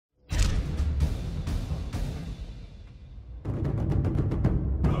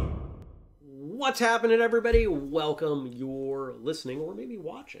What's happening, everybody? Welcome. You're listening or maybe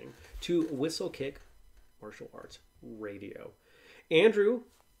watching to Whistlekick Martial Arts Radio. Andrew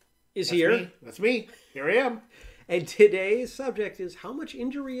is here. That's me. Here I am. And today's subject is how much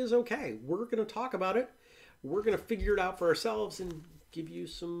injury is okay. We're going to talk about it. We're going to figure it out for ourselves and give you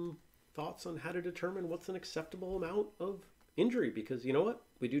some thoughts on how to determine what's an acceptable amount of injury. Because you know what?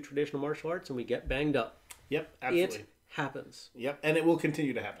 We do traditional martial arts and we get banged up. Yep, absolutely. It happens. Yep, and it will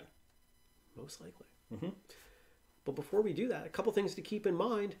continue to happen. Most likely. But before we do that, a couple things to keep in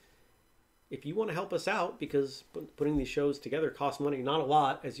mind. If you want to help us out, because putting these shows together costs money, not a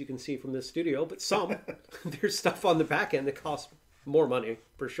lot, as you can see from this studio, but some. There's stuff on the back end that costs more money,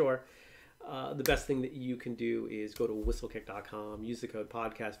 for sure. The best thing that you can do is go to whistlekick.com, use the code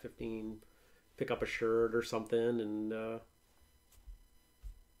podcast15, pick up a shirt or something, and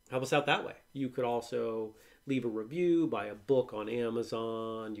help us out that way. You could also leave a review, buy a book on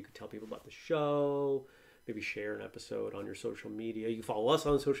Amazon. You could tell people about the show, maybe share an episode on your social media. You can follow us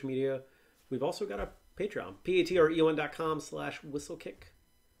on social media. We've also got a Patreon, patreon.com/whistlekick.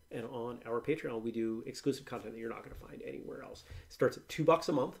 And on our Patreon, we do exclusive content that you're not going to find anywhere else. It starts at $2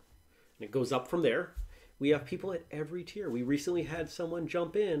 a month, and it goes up from there. We have people at every tier. We recently had someone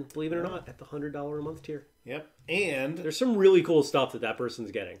jump in, believe it or not, at the $100 a month tier. Yep, and there's some really cool stuff that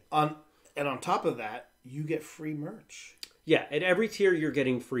person's getting. On top of that, you get free merch. Yeah, at every tier you're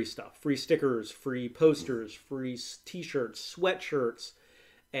getting free stuff. Free stickers, free posters, free t-shirts, sweatshirts,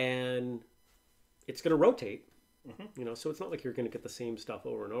 and it's going to rotate. You know, so it's not like you're going to get the same stuff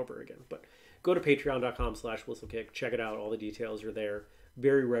over and over again. But go to patreon.com/whistlekick. Check it out. All the details are there.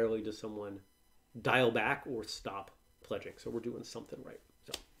 Very rarely does someone dial back or stop pledging. So we're doing something right.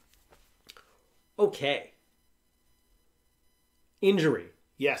 So, okay. Injury.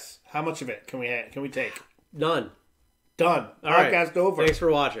 Yes. How much of it can we take? None. Done. All Podcast right. over. Thanks for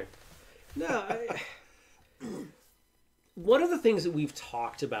watching. No, one of the things that we've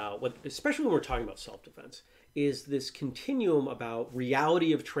talked about, especially when we're talking about self-defense, is this continuum about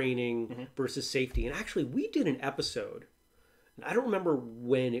reality of training versus safety. And actually, we did an episode, and I don't remember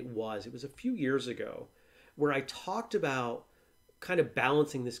when it was. It was a few years ago, where I talked about kind of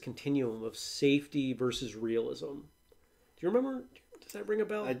balancing this continuum of safety versus realism. Do you remember? Does that ring a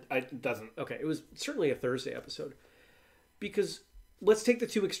bell? It doesn't. Okay, it was certainly a Thursday episode. Because let's take the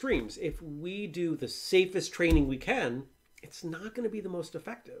two extremes. If we do the safest training we can, it's not going to be the most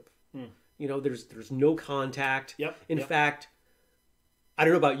effective. You know, there's no contact. In fact, I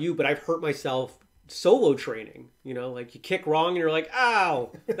don't know about you, but I've hurt myself solo training. You know, like you kick wrong and you're like,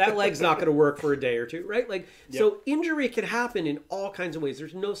 ow, that leg's not going to work for a day or two, right? Like, so injury can happen in all kinds of ways.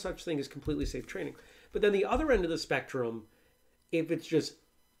 There's no such thing as completely safe training. But then the other end of the spectrum, if it's just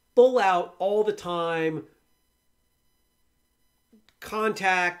full out all the time,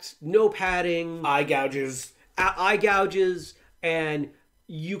 contact, no padding, eye gouges, and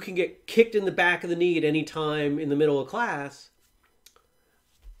you can get kicked in the back of the knee at any time in the middle of class,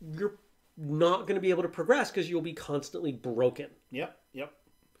 you're not going to be able to progress because you'll be constantly broken. Yep.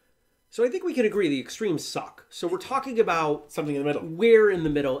 So I think we can agree the extremes suck. So we're talking about something in the middle. Where in the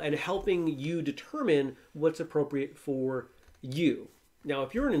middle and helping you determine what's appropriate for you. Now,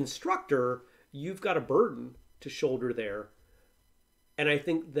 if you're an instructor, you've got a burden to shoulder there. And I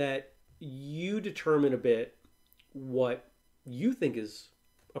think that you determine a bit what you think is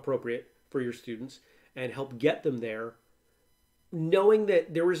appropriate for your students and help get them there, knowing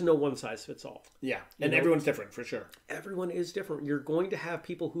that there is no one size fits all. Yeah, and everyone's different, for sure. Everyone is different. You're going to have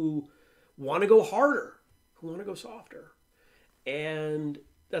people who want to go harder, who want to go softer. And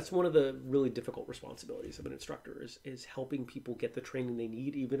that's one of the really difficult responsibilities of an instructor is helping people get the training they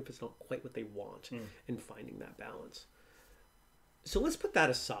need, even if it's not quite what they want, and finding that balance. So let's put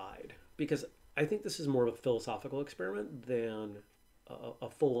that aside, because I think this is more of a philosophical experiment than a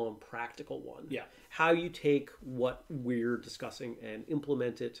full-on practical one. Yeah. How you take what we're discussing and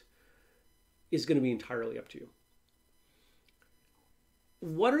implement it is going to be entirely up to you.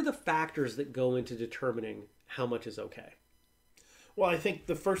 What are the factors that go into determining how much is okay? Well, I think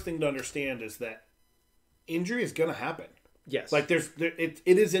the first thing to understand is that injury is going to happen. Yes. Like it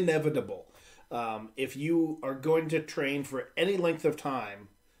is inevitable. If you are going to train for any length of time,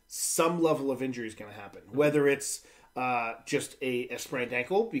 some level of injury is going to happen. Whether it's just a sprained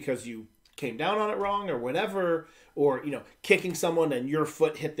ankle because you came down on it wrong or whatever, or kicking someone and your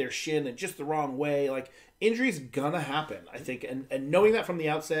foot hit their shin in just the wrong way. Like, injury is going to happen, I think. And knowing that from the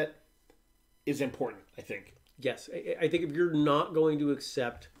outset is important, I think. Yes. I think if you're not going to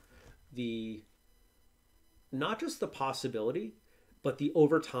accept not just the possibility, but the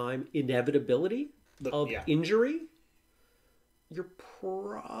over time inevitability of injury, you're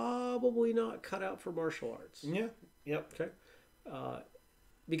probably not cut out for martial arts. Yeah. Yep. Okay.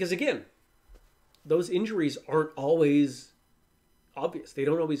 Because again, those injuries aren't always obvious. They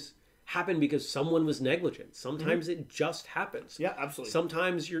don't always happen because someone was negligent. Sometimes it just happens. Yeah, absolutely.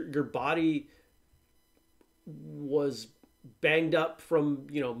 Sometimes your body was banged up from,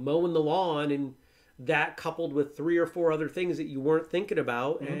 mowing the lawn, and that coupled with 3 or 4 other things that you weren't thinking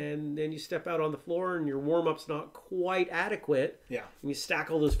about, and then you step out on the floor and your warm-up's not quite adequate. Yeah. And you stack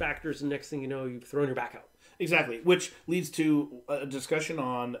all those factors, and next thing you know, you've thrown your back out. Exactly, which leads to a discussion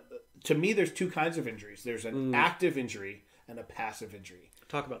on, to me, there's 2 kinds of injuries. There's an active injury and a passive injury.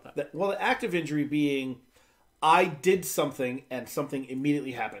 Talk about that. Well, the active injury being, I did something and something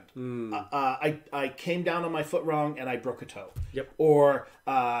immediately happened. I came down on my foot wrong and I broke a toe. Yep. Or,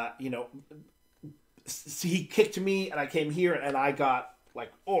 he kicked me and I came here and I got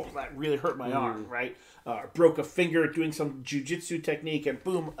like, oh, that really hurt my arm, right? Broke a finger doing some jujitsu technique and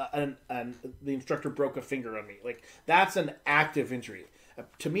boom, and the instructor broke a finger on me. Like, that's an active injury.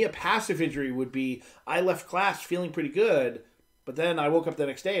 To me, a passive injury would be, I left class feeling pretty good, but then I woke up the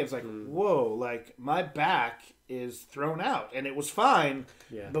next day and it's like, whoa, like my back is thrown out and it was fine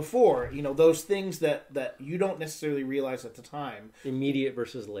before. Those things that you don't necessarily realize at the time. Immediate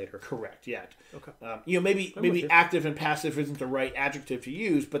versus later. Correct. Yeah. Okay. Maybe active and passive isn't the right adjective to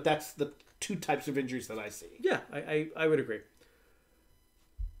use, but that's the 2 types of injuries that I see. Yeah, I would agree.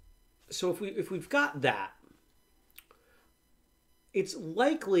 So if we've got that, it's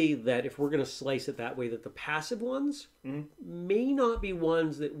likely that if we're going to slice it that way, that the passive ones may not be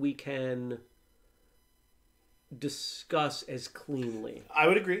ones that we can discuss as cleanly. I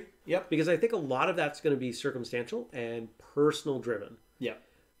would agree. Yep. Because I think a lot of that's going to be circumstantial and personal driven. Yeah.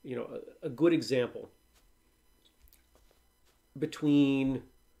 A good example between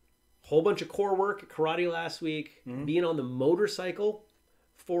a whole bunch of core work at karate last week, being on the motorcycle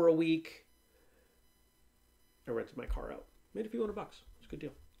for a week. I rented my car out. Made a few $100. It's a good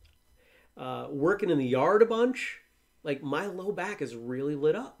deal. Working in the yard a bunch, like my low back is really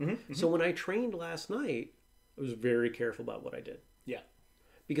lit up. So when I trained last night, I was very careful about what I did. Yeah.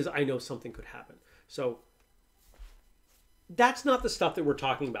 Because I know something could happen. So that's not the stuff that we're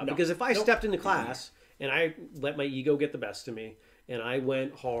talking about. No. Because if I stepped into class and I let my ego get the best of me and I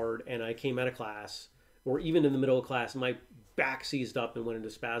went hard and I came out of class, or even in the middle of class, my back seized up and went into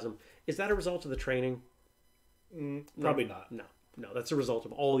spasm, is that a result of the training? Probably not. No, that's a result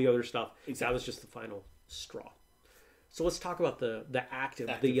of all the other stuff. Exactly. That was just the final straw. So let's talk about the active,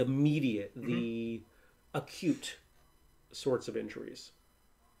 the immediate, the acute sorts of injuries.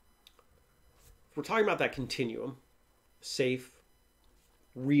 If we're talking about that continuum, safe,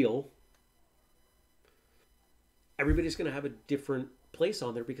 real, everybody's going to have a different place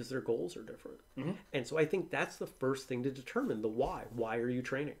on there because their goals are different. And so I think that's the first thing to determine, the why. Why are you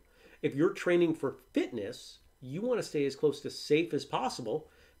training? If you're training for fitness, you want to stay as close to safe as possible,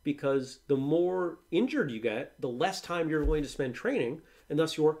 because the more injured you get, the less time you're going to spend training, and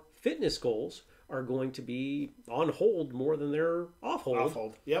thus your fitness goals are going to be on hold more than they're off hold. Off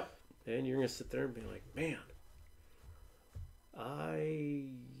hold. Yep. And you're going to sit there and be like, man, I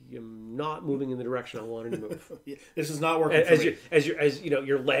am not moving in the direction I wanted to move. This is not working for me. As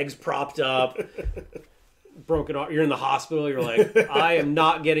your legs propped up, broken arm, you're in the hospital, you're like, I am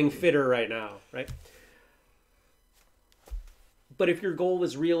not getting fitter right now, right? But if your goal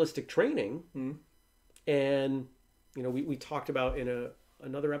is realistic training, and we talked about in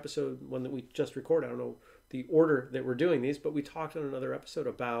another episode, one that we just recorded, I don't know the order that we're doing these, but we talked on another episode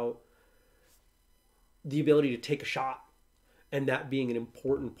about the ability to take a shot, and that being an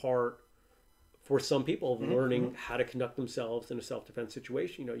important part for some people of learning how to conduct themselves in a self-defense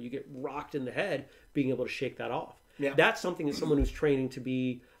situation. You get rocked in the head, being able to shake that off. Yeah. That's something that someone who's training to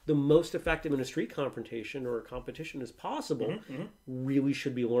be the most effective in a street confrontation or a competition as possible really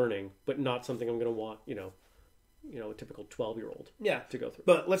should be learning, but not something I'm going to want, a typical 12-year-old to go through.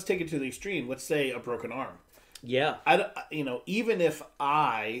 But let's take it to the extreme. Let's say a broken arm. Yeah. Even if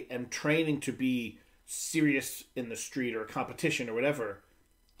I am training to be serious in the street or a competition or whatever,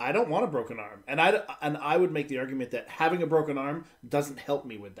 I don't want a broken arm. And I would make the argument that having a broken arm doesn't help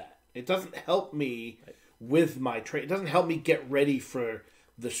me with that. It doesn't help me with my training. It doesn't help me get ready for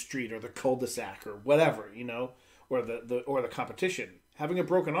the street or the cul-de-sac or whatever, or the competition. Having a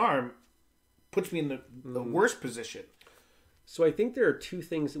broken arm puts me in the worst position. So I think there are 2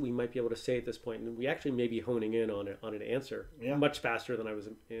 things that we might be able to say at this point, and we actually may be honing in on an answer much faster than I was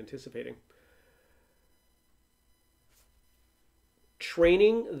anticipating.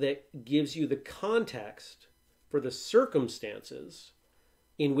 Training that gives you the context for the circumstances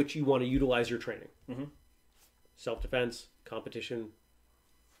in which you want to utilize your training. self-defense, competition,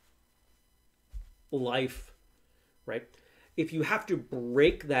 life, right? If you have to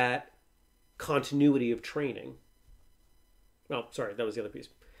break that continuity of training, oh, sorry, that was the other piece.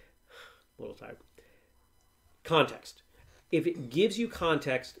 A little tired. Context. If it gives you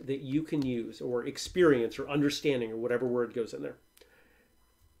context that you can use, or experience, or understanding, or whatever word goes in there,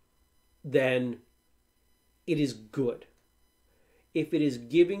 then it is good. If it is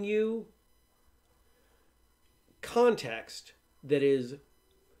giving you context that is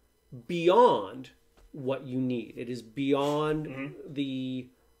beyond what you need, it is beyond the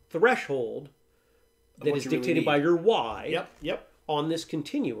threshold that is dictated by your why on this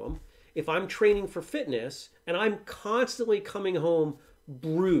continuum. If I'm training for fitness and I'm constantly coming home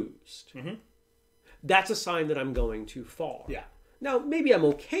bruised, that's a sign that I'm going too far. Yeah. Now, maybe I'm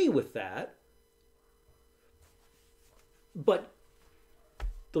okay with that, but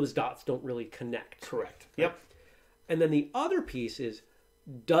those dots don't really connect. Correct. Right? Yep. And then the other piece is,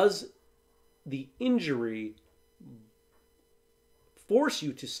 does the injury force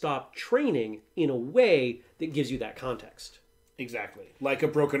you to stop training in a way that gives you that context? Exactly. Like a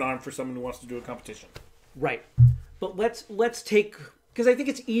broken arm for someone who wants to do a competition. Right. But let's take, because I think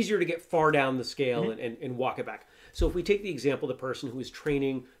it's easier to get far down the scale and walk it back. So if we take the example of the person who is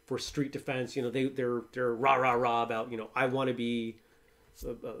training for street defense, they're rah about, I want to be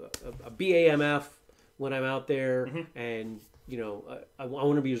a BAMF when I'm out there, and I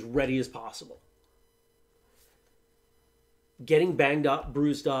want to be as ready as possible. Getting banged up,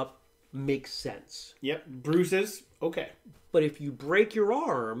 bruised up makes sense. Yep. Bruises, okay. But if you break your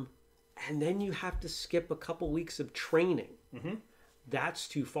arm and then you have to skip a couple weeks of training, that's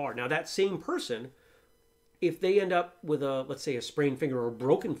too far. Now, that same person, if they end up with let's say a sprained finger or a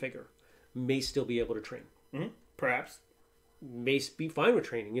broken finger, may still be able to train. Perhaps. May be fine with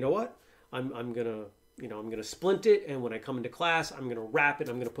training. You know what? I'm gonna splint it, and when I come into class, I'm gonna wrap it.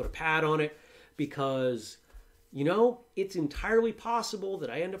 I'm gonna put a pad on it, because it's entirely possible that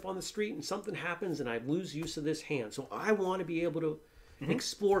I end up on the street and something happens and I lose use of this hand. So I want to be able to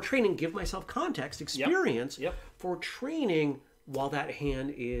explore training, give myself context, experience for training while that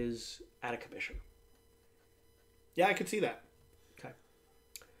hand is out of commission. Yeah, I could see that. Okay.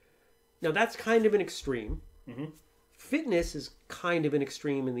 Now, that's kind of an extreme. Fitness is kind of an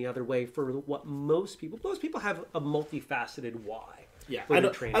extreme in the other way for what most people have a multifaceted why. Yeah, I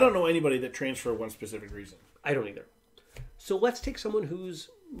don't know anybody that trains for one specific reason. I don't either. So let's take someone who's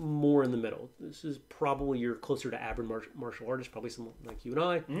more in the middle. This is probably you're closer to average martial artist, probably someone like you and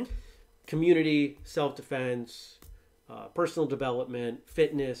I. Community, self-defense, personal development,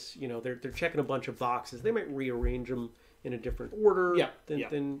 fitness. They're checking a bunch of boxes. They might rearrange them in a different order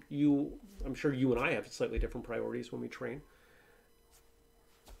than you. I'm sure you and I have slightly different priorities when we train.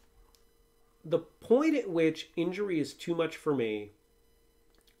 The point at which injury is too much for me,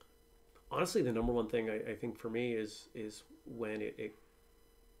 honestly, the number one thing I think for me is when it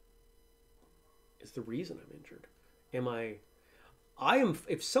is the reason I'm injured.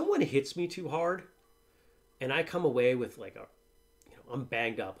 If someone hits me too hard and I come away with I'm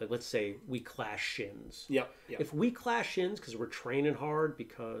banged up, like let's say we clash shins. Yep. If we clash shins because we're training hard,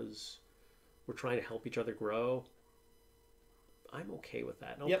 because we're trying to help each other grow, I'm okay with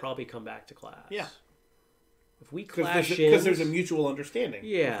that. And I'll probably come back to class. Yeah. If we clash shins... Because there's a mutual understanding.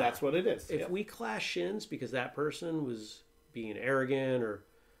 Yeah. If that's what it is. If we clash shins because that person was being arrogant or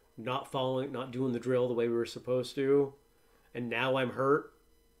not doing the drill the way we were supposed to, and now I'm hurt,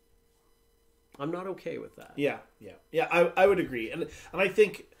 I'm not okay with that. Yeah. I would agree. And I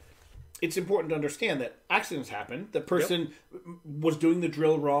think it's important to understand that accidents happen. The person was doing the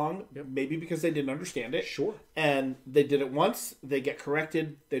drill wrong, maybe because they didn't understand it. Sure. And they did it once, they get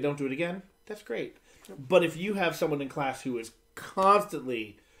corrected, they don't do it again. That's great. But if you have someone in class who is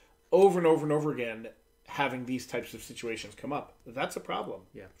constantly, over and over and over again, having these types of situations come up, that's a problem.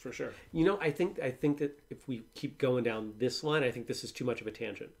 Yeah, for sure. I think that if we keep going down this line, I think this is too much of a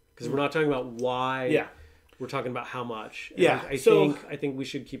tangent, because we're not talking about why. Yeah. We're talking about how much. And I think we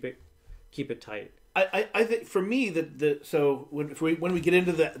should keep it tight. I think for me when we get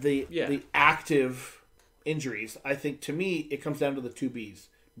into the active injuries, I think to me it comes down to the two B's: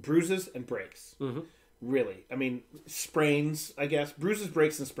 bruises and breaks. Really, I mean, sprains, I guess. Bruises,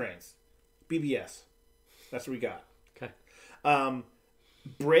 breaks, and sprains. BBS. That's what we got. Okay.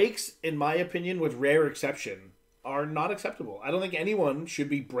 Breaks, in my opinion, with rare exception, are not acceptable. I don't think anyone should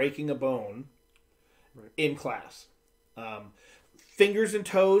be breaking a bone in class. Fingers and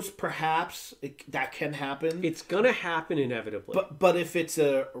toes, perhaps, that can happen. It's going to happen inevitably. But if it's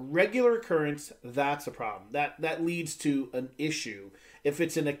a regular occurrence, that's a problem. That leads to an issue. If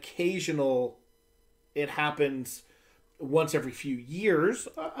it's an occasional it happens once every few years.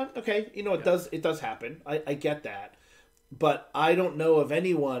 Okay, it does happen. I get that. But I don't know of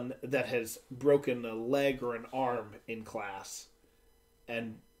anyone that has broken a leg or an arm in class.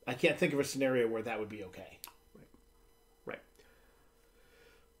 And I can't think of a scenario where that would be okay. Right.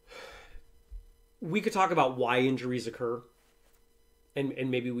 We could talk about why injuries occur.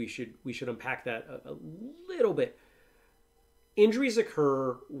 And maybe we should unpack that a little bit. Injuries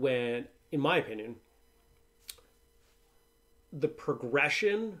occur when, in my opinion, the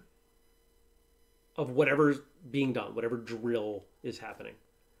progression of whatever's being done, whatever drill is happening,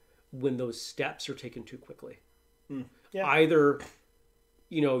 when those steps are taken too quickly. Yeah. Either,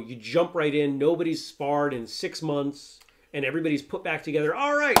 you jump right in, nobody's sparred in 6 months, and everybody's put back together.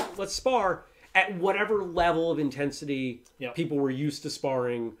 All right, let's spar at whatever level of intensity people were used to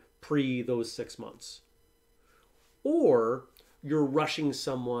sparring pre those 6 months. Or you're rushing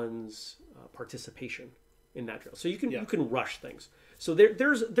someone's participation in that drill. So you can rush things. So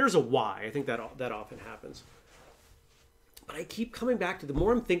there's a why. I think that often happens. But I keep coming back to, the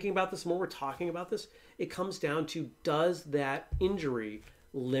more I'm thinking about this, the more we're talking about this, it comes down to, does that injury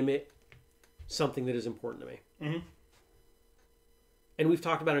limit something that is important to me? Mm-hmm. And we've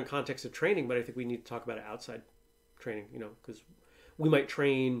talked about it in context of training, but I think we need to talk about it outside training, because we might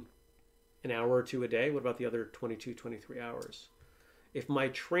train an hour or two a day. What about the other 22, 23 hours? If my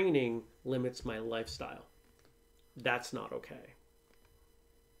training limits my lifestyle, that's not okay.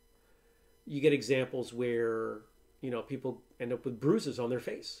 You get examples where, people end up with bruises on their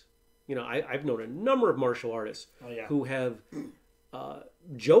face. I've known a number of martial artists who have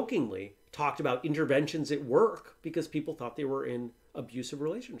jokingly talked about interventions at work because people thought they were in abusive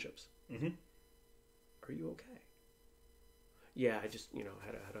relationships. Mm-hmm. Are you okay? Yeah, I just,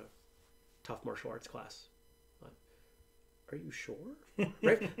 had a tough martial arts class. Are you sure?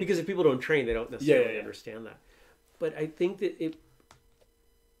 Right? Because if people don't train, they don't necessarily understand that. But I think that it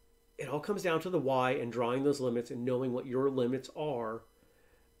all comes down to the why and drawing those limits and knowing what your limits are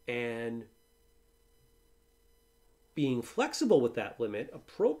and being flexible with that limit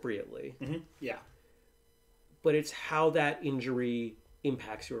appropriately. Mm-hmm. Yeah. But it's how that injury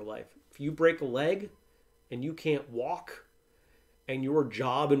impacts your life. If you break a leg and you can't walk and your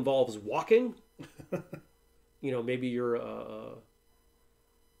job involves walking, maybe you're a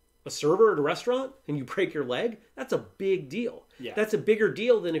server at a restaurant and you break your leg, that's a big deal. Yeah. That's a bigger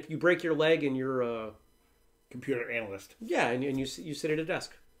deal than if you break your leg and you're a computer analyst. Yeah, and you sit at a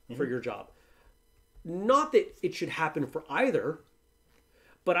desk for your job. Not that it should happen for either,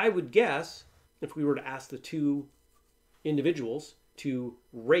 but I would guess if we were to ask the two individuals to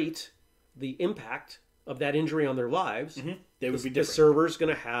rate the impact of that injury on their lives, they would be different. The server's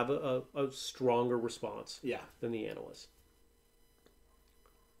going to have a stronger response than the analyst.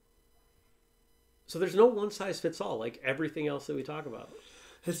 So there's no one size fits all, like everything else that we talk about.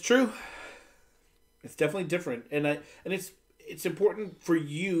 It's true. It's definitely different, and it's important for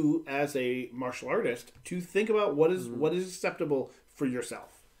you as a martial artist to think about what is acceptable for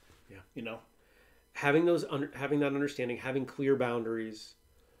yourself. Yeah, having that understanding, having clear boundaries,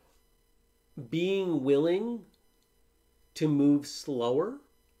 being willing to move slower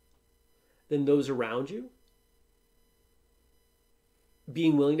than those around you,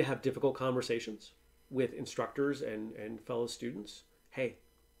 being willing to have difficult conversations with instructors and fellow students. Hey,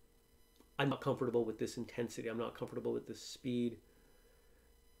 I'm not comfortable with this intensity. I'm not comfortable with this speed.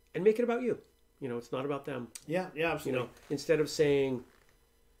 And make it about you. It's not about them. Yeah, absolutely. Instead of saying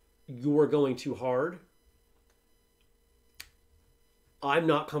you're going too hard, I'm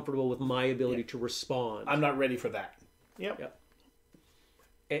not comfortable with my ability to respond. I'm not ready for that. Yep.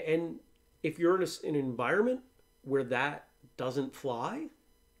 And if you're in an environment where that doesn't fly,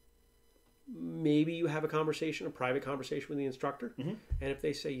 maybe you have a private conversation with the instructor. Mm-hmm. And if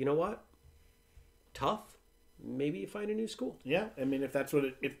they say, you know what, tough, maybe you find a new school. Yeah, I mean, if that's what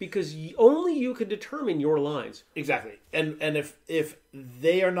it... Because only you can determine your lines. Exactly. And if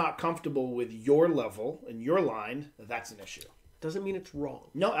they are not comfortable with your level and your line, that's an issue. Doesn't mean it's wrong.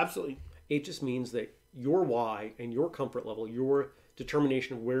 No, absolutely. It just means that your why and your comfort level, your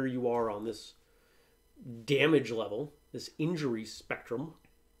determination of where you are on this damage level, this injury spectrum,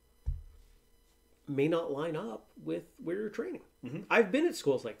 may not line up with where you're training. Mm-hmm. I've been at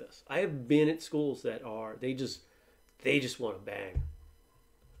schools like this. I have been at schools that they just want to bang.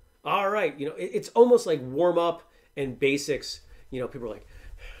 All right, it's almost like warm up and basics. People are like,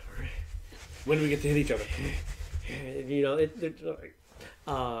 when do we get to hit each other?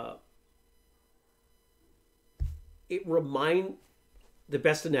 The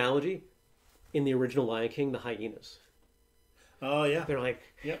best analogy in the original Lion King, the hyenas. Oh yeah, they're like,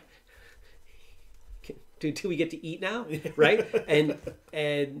 yep. Do we get to eat now? Right? And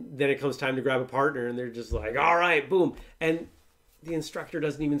then it comes time to grab a partner, and they're just like, all right, boom. And the instructor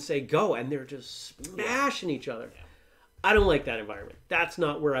doesn't even say go, and they're just smashing each other. Yeah. I don't like that environment. That's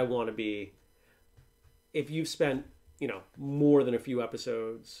not where I want to be. If you've spent, more than a few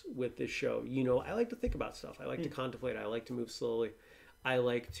episodes with this show, I like to think about stuff. I like to contemplate. I like to move slowly. I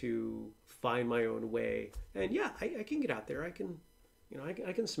like to find my own way. And yeah, I can get out there. I can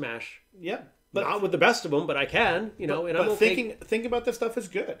smash. Yeah. But not with the best of them, but I can, and I'm okay. Thinking about this stuff is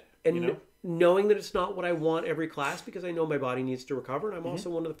good. And knowing that it's not what I want every class, because I know my body needs to recover. And I'm also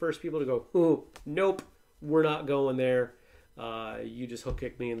one of the first people to go, oh, nope, we're not going there. You just hook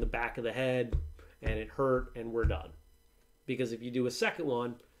kicked me in the back of the head and it hurt and we're done. Because if you do a second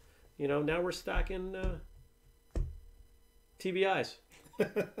one, now we're stacking TBIs.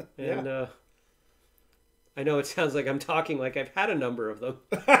 And I know it sounds like I'm talking like I've had a number of them.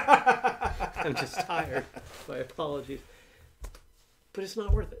 I'm just tired. My apologies. But it's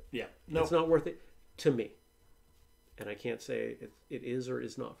not worth it. Yeah. No. It's not worth it to me. And I can't say it is or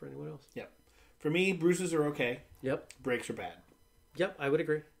is not for anyone else. Yep. For me, bruises are okay. Yep. Breaks are bad. Yep, I would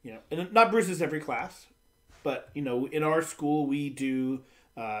agree. And not bruises every class, but in our school we do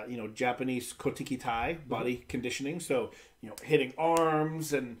Japanese kotiki tai, body conditioning. So hitting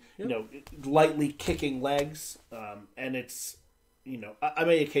arms and lightly kicking legs, and it's I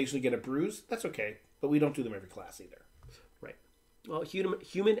may occasionally get a bruise. That's okay, but we don't do them every class either. Right. Well,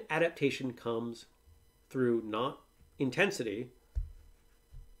 human adaptation comes through not intensity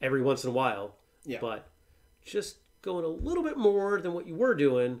every once in a while, but just going a little bit more than what you were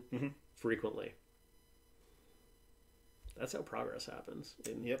doing frequently. That's how progress happens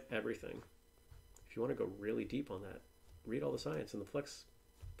in everything. If you want to go really deep on that, read all the science in the Flex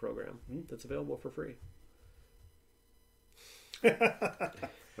program that's available for free. All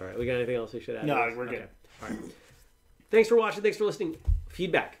right, we got anything else we should add? No, we're good. All right. Thanks for watching. Thanks for listening.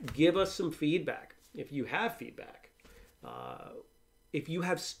 Feedback. Give us some feedback. If you have feedback, if you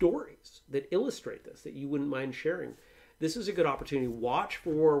have stories that illustrate this, that you wouldn't mind sharing, this is a good opportunity. Watch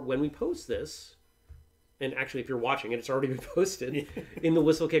for when we post this. And actually, if you're watching it, it's already been posted in the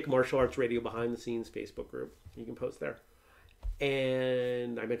Whistlekick Martial Arts Radio Behind the Scenes Facebook group. You can post there.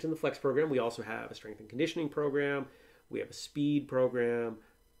 And I mentioned the Flex program. We also have a strength and conditioning program. We have a speed program.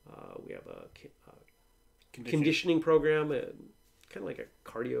 We have a conditioning program, kind of like a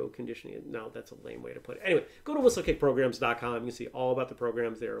cardio conditioning. No, that's a lame way to put it. Anyway, go to whistlekickprograms.com. You can see all about the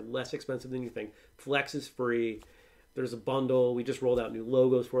programs. They are less expensive than you think. Flex is free. There's a bundle. We just rolled out new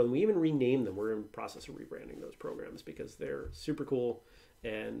logos for them. We even renamed them. We're in the process of rebranding those programs because they're super cool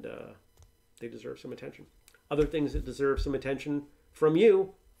and they deserve some attention. Other things that deserve some attention from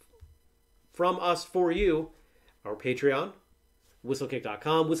you, from us for you, our Patreon,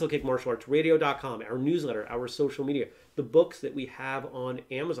 whistlekick.com, whistlekickmartialartsradio.com, our newsletter, our social media, the books that we have on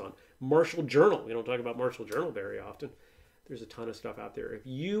Amazon, Martial Journal. We don't talk about Martial Journal very often. There's a ton of stuff out there. If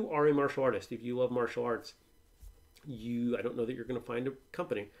you are a martial artist, if you love martial arts, I don't know that you're going to find a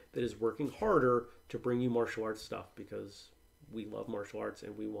company that is working harder to bring you martial arts stuff, because we love martial arts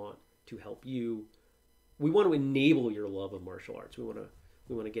and we want to help you. We want to enable your love of martial arts. We want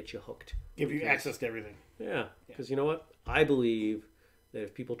to get you hooked. Give you access to everything. Yeah, because you know what? I believe that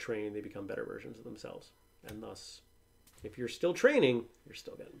if people train, they become better versions of themselves. And thus, if you're still training, you're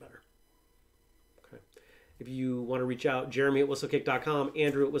still getting better. Okay. If you want to reach out, Jeremy at whistlekick.com,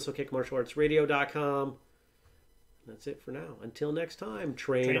 Andrew at whistlekickmartialartsradio.com. That's it for now. Until next time,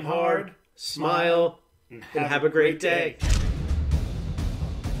 train hard, smile, and have a great day.